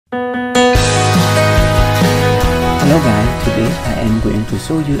Hello guys, today I am going to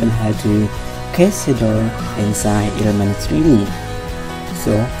show you on how to cast shadow inside Element 3D.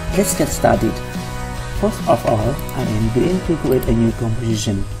 So let's get started. First of all, I am going to create a new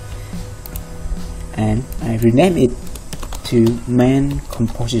composition and I rename it to main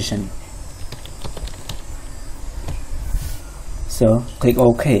composition. So click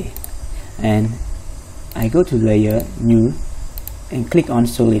OK and I go to layer, new, and click on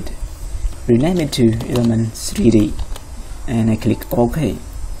solid. Rename it to Element 3D and I click OK.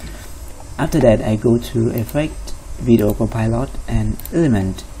 After that I go to Effect, Video Copilot and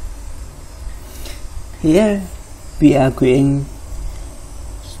Element. Here we are going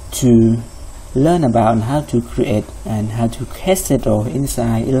to learn about how to create and how to cast shadow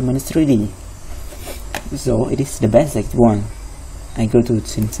inside Element 3D. So it is the basic one. I go to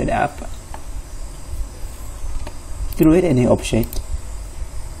Scene Setup, create a new object,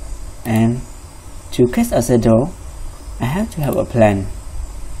 and to cast a shadow I have to have a plan.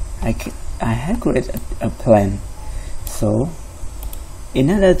 I have created a plan. So in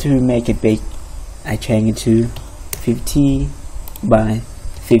order to make it big, I change it to 50 by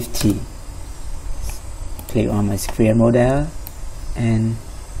 50. Click on my sphere model and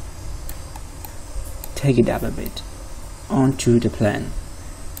take it up a bit onto the plan.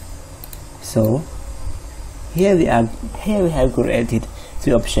 So here we have created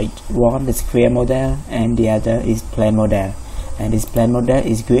two objects. One the sphere model and the other is plane model, and this plane model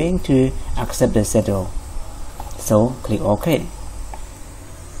is going to accept the shadow. So click OK.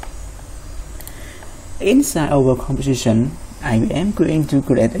 Inside our composition, I am going to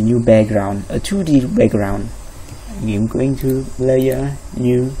create a new background, a 2D background. I am going to layer,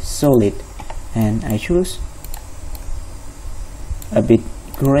 new, solid, and I choose a bit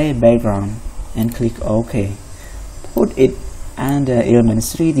gray background and click OK. Put it under Element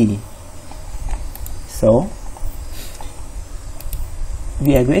 3D. So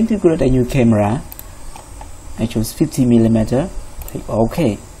we are going to create a new camera. I choose 50mm, click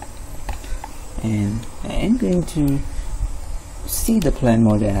OK, and I am going to see the plane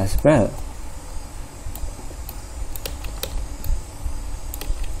model as well.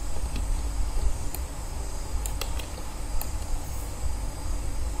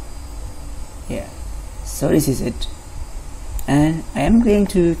 Yeah, so this is it, and I am going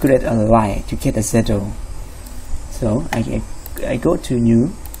to create a light to get a shadow. So I go to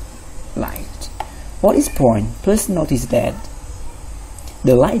new light. For this point, please notice that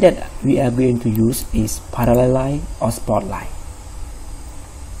the light that we are going to use is parallel light or spotlight.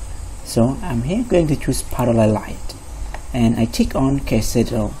 So I'm here going to choose parallel light and I tick on cast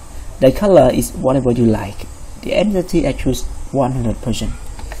shadow. The color is whatever you like. The intensity I choose 100%.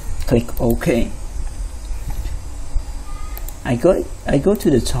 Click OK. I go to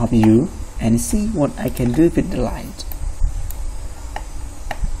the top view and see what I can do with the light.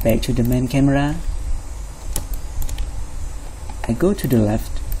 Back to the main camera. I go to the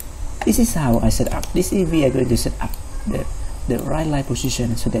left. This is how I set up. This is we are going to set up the right light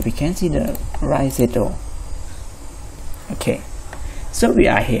position so that we can see the right shadow. Okay, so we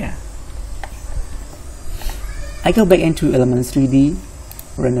are here. I go back into Element 3D,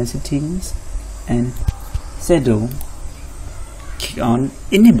 render settings, and shadow. Click on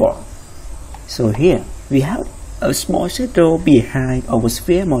Enable. So here we have a small shadow behind our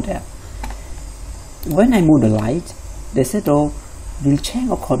sphere model. When I move the light, the shadow will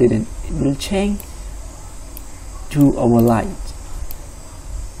change accordingly. It will change to our light.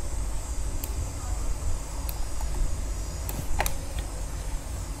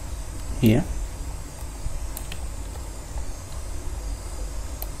 Here,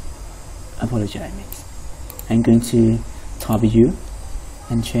 apologize. I'm going to top view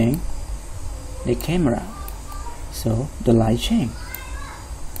and change the camera, so the light change.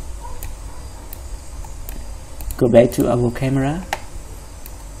 Go back to our camera.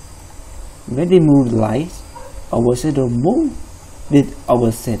 When we move the light, our shadow move with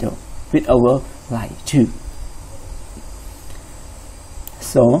our light too.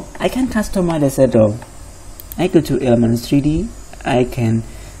 So I can customize the shadow. I go to Element 3D. I can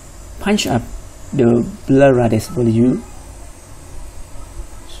punch up the blur radius value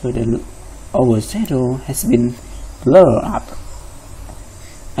so that our shadow has been blurred up.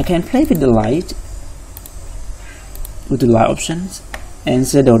 I can play with the light with the light options and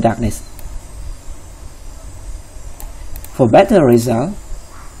shadow darkness. For better result,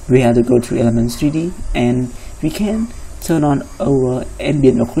 we have to go to Element 3D and we can turn on our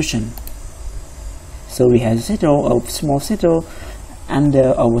ambient occlusion. So we have shadow, a small shadow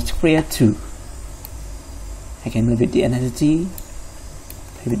under our sphere too. I can move it the intensity,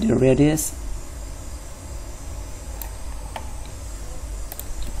 play with the radius.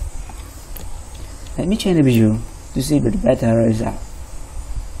 Let me change the view to see the better result.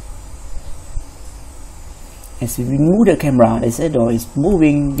 As we move the camera, the shadow is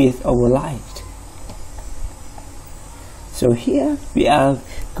moving with our light. So here we are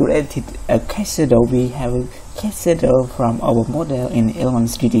created a cast shadow. We have a cast shadow from our model in Element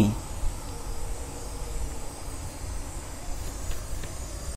 3D.